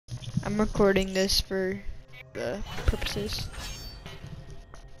I'm recording this for the purposes.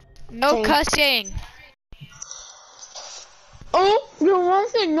 No cussing! Oh, you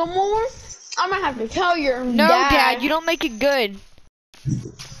want to say no more? I'm gonna have to tell your No, dad. you don't make it good.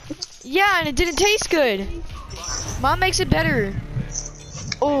 Yeah, and it didn't taste good. Mom makes it better.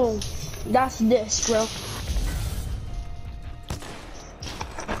 Oh, that's this, bro.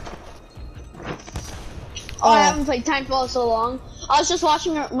 Oh, I haven't played Titanfall in so long. I was just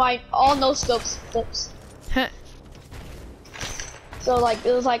watching my all no scopes clips. So like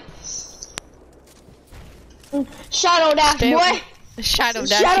it was like Shadow Dash, boy. Shadow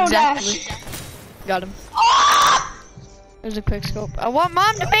Dash, exactly. Got him. Ah! There's a quick scope. I want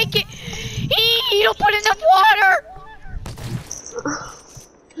Mom to make it. You don't put enough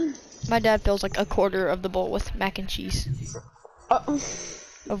water. My dad fills like a quarter of the bowl with mac and cheese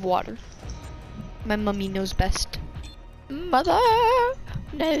of water. My mummy knows best. Mother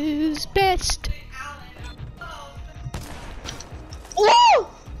knows best. Woo!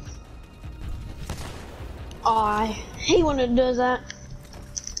 Oh, I hate when it does that.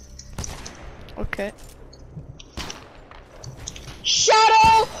 Okay.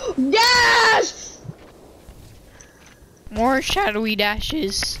 Shadow Dash! More shadowy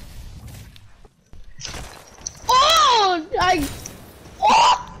dashes. Oh!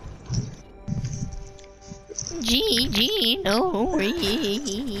 Oh! GG, no.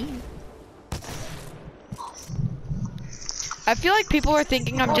 I feel like people are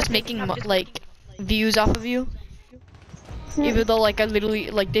thinking I'm just making like views off of you. Even though like I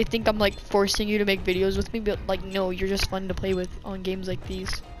literally like they think I'm like forcing you to make videos with me, but like no, you're just fun to play with on games like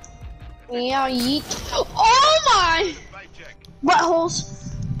these. Yeah, yeet. Oh my!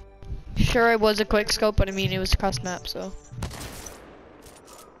 Buttholes. Sure, it was a quick scope, but I mean it was cross map, so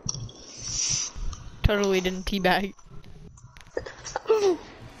totally didn't teabag.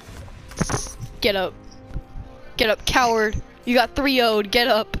 Get up, coward! You got 3-0'd. Get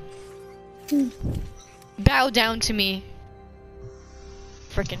up. Bow down to me.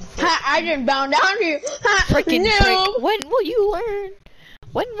 Frickin' frick. I didn't bow down to you. Frickin' no. frick. When will you learn?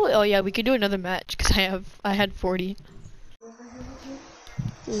 When will? Oh yeah, we could do another match because I had 40.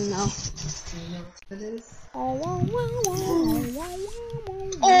 No. Oh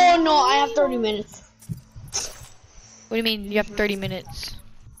Oh no, I have 30 minutes. What do you mean you have 30 minutes?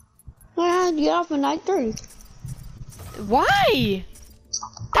 I had to get off at 9:30. Why?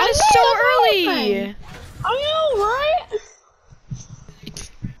 That is so early. I know, right?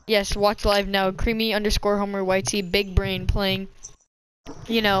 Yes, watch live now. Creamy_Homer Whitey, big brain playing.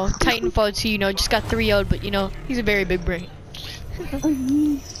 You know, Titanfall 2. You know, just got 3-0'd, but you know, he's a very big brain.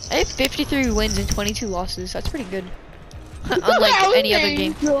 I have 53 wins and 22 losses. That's pretty good. Unlike any other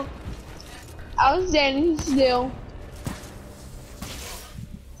game. Still. I was standing still.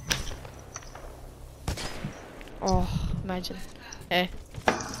 Oh, imagine. Eh.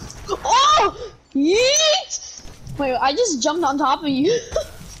 Oh! Yeet! Wait, I just jumped on top of you.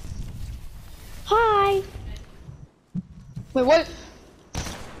 Hi. Wait, what?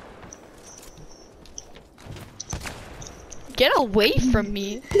 Get away from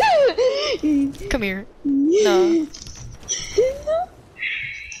me. Come here. No.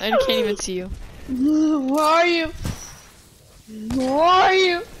 I can't even see you. Where are you? Where are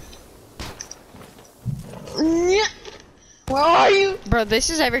you? Where are you? Bro, this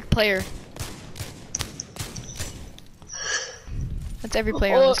is every player. That's every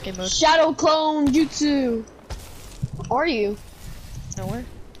player on this game mode. Shadow clone jutsu. Where are you? Nowhere.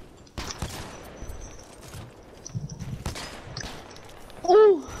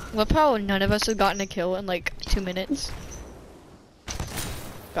 Ooh. Look how none of us have gotten a kill in like 2 minutes.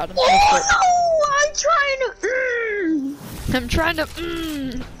 Got him. Oh no! I'm trying to.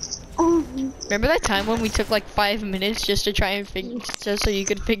 Remember that time when we took like 5 minutes just to try and just so you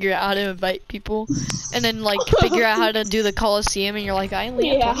could figure out how to invite people, and then like figure out how to do the Coliseum, and you're like, I only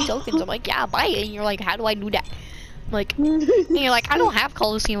have 20 tokens. I'm like, yeah, buy it. And you're like, how do I do that? I'm like, and you're like, I don't have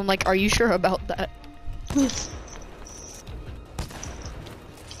Coliseum. I'm like, are you sure about that?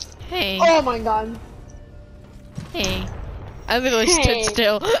 Hey. Oh my god. Hey. I literally stood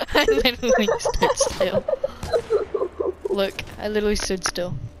still. I literally stood still. Look, I literally stood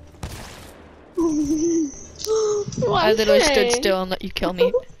still. I literally stood still and let you kill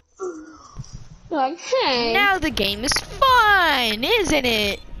me. Like, hey. Now the game is fun, isn't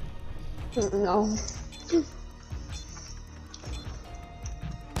it? No.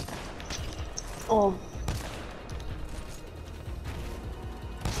 Oh.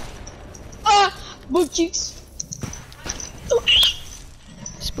 Ah! Boot cheeks.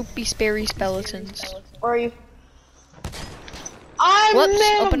 Spoopy, sparry, skeletons. Where are you? I I'm Whoops,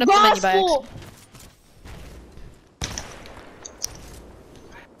 man open of up the menu by gospel.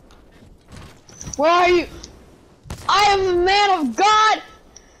 Where are you? I am the man of God.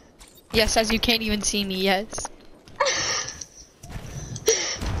 Yes, as you can't even see me, yes.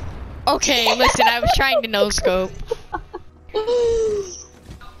 Okay, listen, I was trying to no-scope.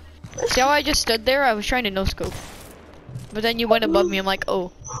 See how I just stood there? I was trying to no-scope. But then you went above me, I'm like,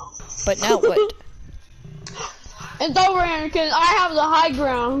 oh. But now what? It's over, Anakin. I have the high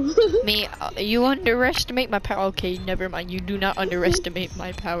ground. Me, you underestimate my power. Okay, never mind. You do not underestimate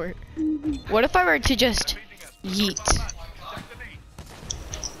my power. What if I were to just yeet?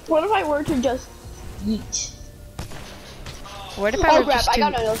 What if I were to just yeet? What if I were crap, just I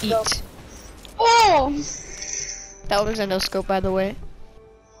got a to no-scope. eat? Oh! That was a no-scope, by the way.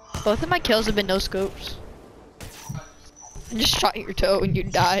 Both of my kills have been no-scopes. I just shot your toe and you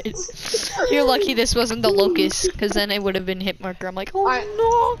died. You're lucky this wasn't the locust, because then it would have been hit marker. I'm like,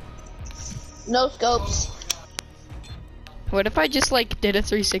 oh no. No scopes. What if I just like did a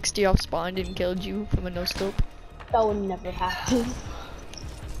 360 off spawn and killed you from a no-scope? That would never happen.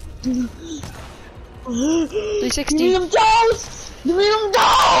 360. Give me them toes! Give me them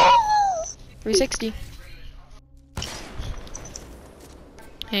toes! 360.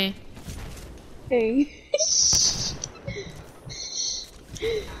 Hey. Hey.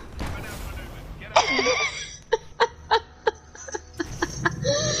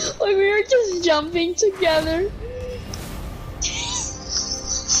 Like we were just jumping together.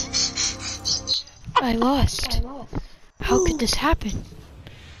 I lost. How could this happen?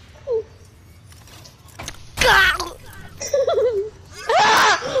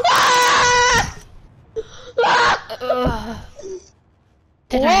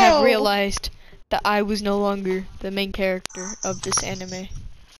 Then I have realized that I was no longer the main character of this anime.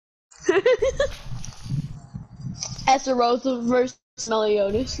 Essarosa versus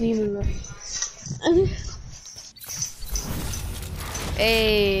Meliodas, even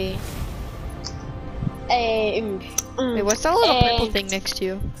Hey. Hey. Wait, what's that little purple thing next to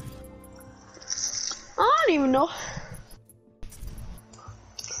you? I don't even know.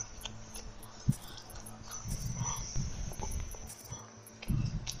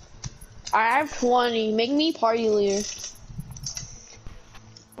 I have 20. Make me party leader.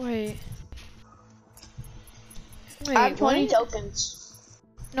 Wait, I have 20 what? tokens.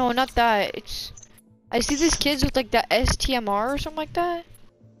 No, not that. It's. I see these kids with like the STMR or something like that.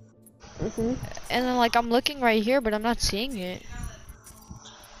 And then like I'm looking right here, but I'm not seeing it.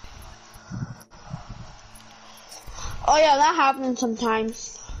 Oh yeah, that happens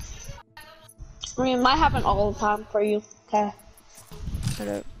sometimes. I mean, it might happen all the time for you. Okay. Shut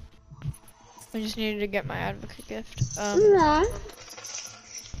up. I just needed to get my advocate gift.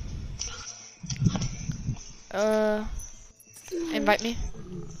 Invite me.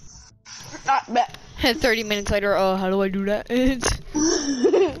 I bet. 30 minutes later, oh, how do I do that?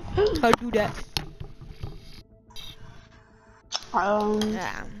 How do that?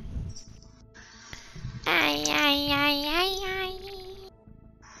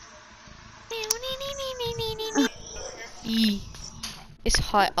 Yeah. It's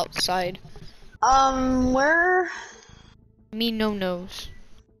hot outside. Where? Me no knows.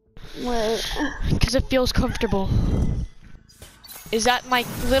 Where? Because it feels comfortable. Is that my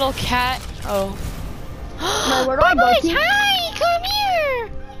little cat? Oh. No, where do I go to? Hi, come here.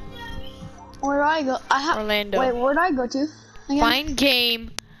 Where do I go? Orlando. Wait, where do I go to? Again? Find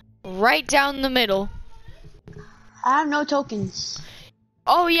game right down the middle. I have no tokens.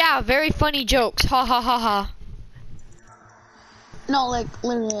 Oh yeah, very funny jokes. Ha ha ha ha. No, like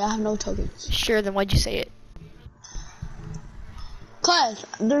literally, I have no tokens. Sure, then why'd you say it? Cause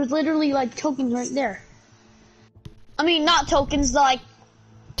there's literally like tokens right there. I mean, not tokens, like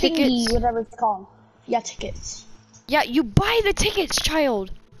Tickets. thingy, whatever it's called. Yeah, tickets. Yeah, you buy the tickets,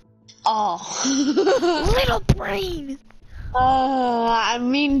 child. Oh. Little brain. I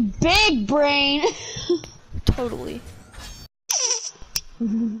mean, big brain. Totally.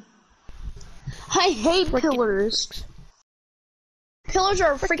 I hate pillars. Pillars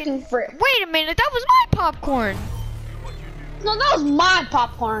are freaking frick. Wait a minute, that was my popcorn. No, that was my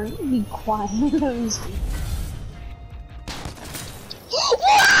popcorn. Be quiet.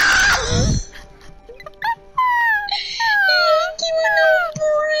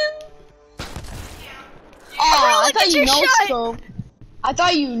 Oh, I thought you no-scope. I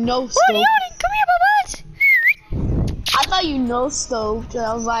thought you no-scope. Come here, Bubba. I thought you no-scoped.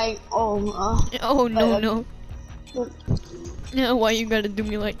 I was like, oh. Oh no no. No, why you gotta do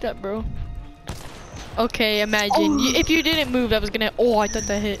me like that, bro? Okay, imagine if you didn't move, I was gonna. Oh, I thought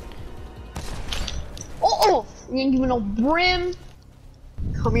that hit. Oh! You didn't give me no brim.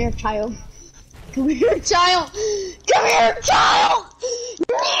 Come here, child. Come here, child. Come here, child.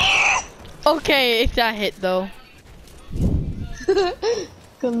 Okay, if that hit though.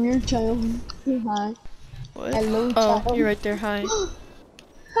 Come here, child. Say hi. What? Hello, oh, child. you're right there. Hi.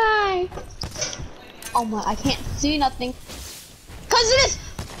 Hi. Oh my, I can't see nothing. Cause of this.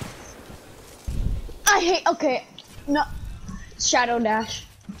 I hate. Okay, no. Shadow dash.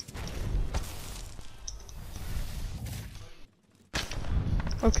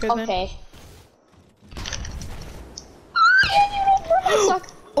 Okay then. Okay. I suck.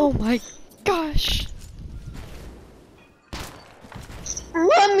 Oh my gosh.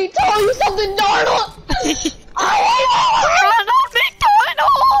 Let me tell you something, Darnold.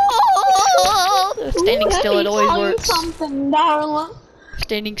 Standing still, it always works. Something, Darla.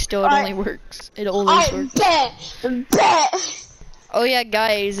 Standing still, it only works. It always works. Bet. Oh yeah,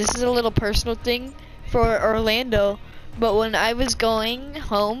 guys, this is a little personal thing for Orlando. But when I was going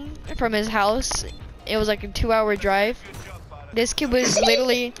home from his house, it was like a 2-hour drive. This kid was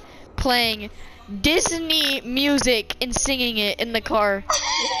literally playing Disney music and singing it in the car.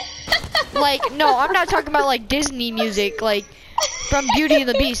 Like, no, I'm not talking about like Disney music, like from Beauty and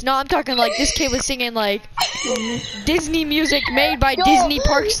the Beast. No, I'm talking like this kid was singing like Disney music made by Disney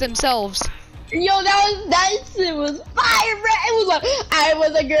parks themselves. Yo, that shit was fire, bro. It was like, I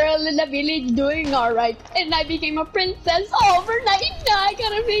was a girl in the village doing alright, and I became a princess overnight. Now I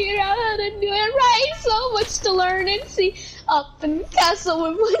gotta figure out how to do it right. So much to learn and see. Up in the castle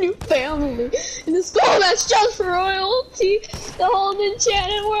with my new family, in the school that's just for royalty. The whole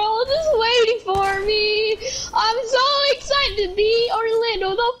enchanted world is waiting for me. I'm so excited to be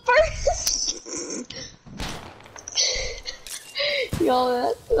Orlando the first. Yo,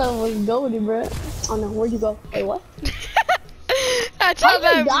 that was goated, bro. Oh no, where'd you go? Wait, what? That's how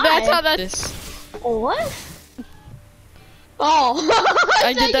that is. What? Oh.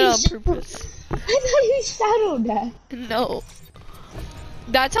 I did that on purpose. I thought you shadowed that. No.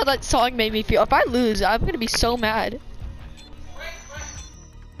 That's how that song made me feel. If I lose, I'm gonna be so mad.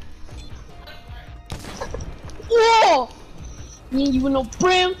 Whoa! You ain't even no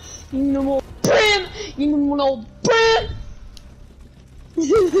brim. You ain't no brim. You ain't even no brim.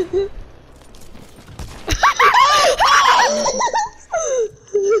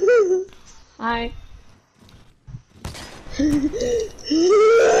 Hi.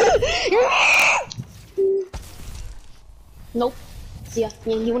 Nope. See ya.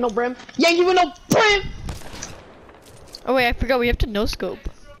 You ain't even no brim. You ain't even no brim. Oh wait, I forgot we have to no scope.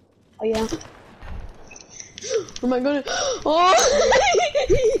 Oh yeah. Oh my god. Oh.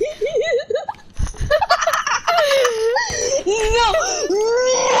 No.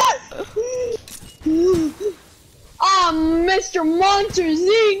 Ah, Mr. Monster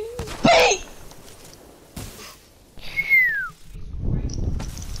Z. Beat.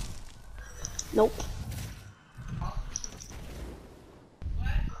 Nope.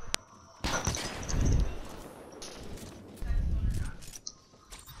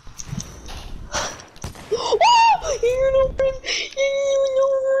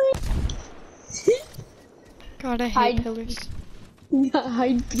 God, I hate pillars.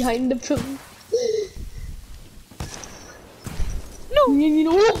 Hide behind the pillar. No. You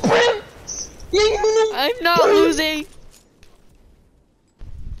know what? I'm not losing.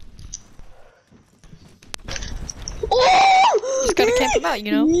 Oh! Just gotta camp him out,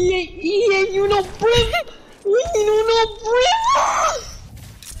 you know. Yeah, you know, brim. You know, brim.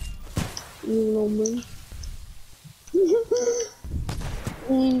 You know, brim.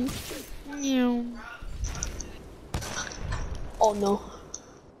 Oh no.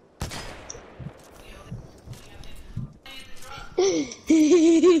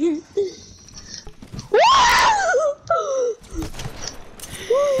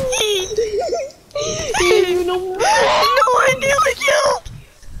 You know, no, I nearly killed.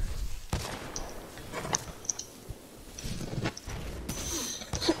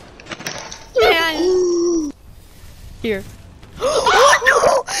 And here. Oh no!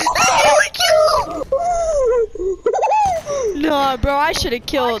 I nearly killed. No, bro, I should have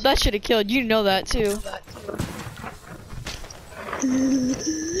killed. That should have killed. You know that too.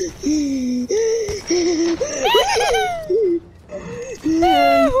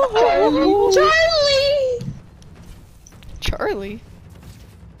 Charlie.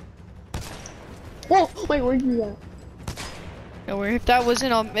 Whoa! Wait, where'd you at? Nowhere. If that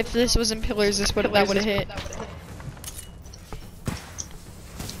wasn't if this wasn't pillars, that would have hit.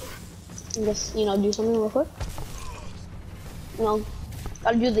 Just, you know, do something real quick. You know,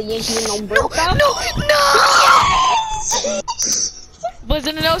 gotta do the Yankee and no break. No!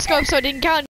 Wasn't a no scope, so it didn't count.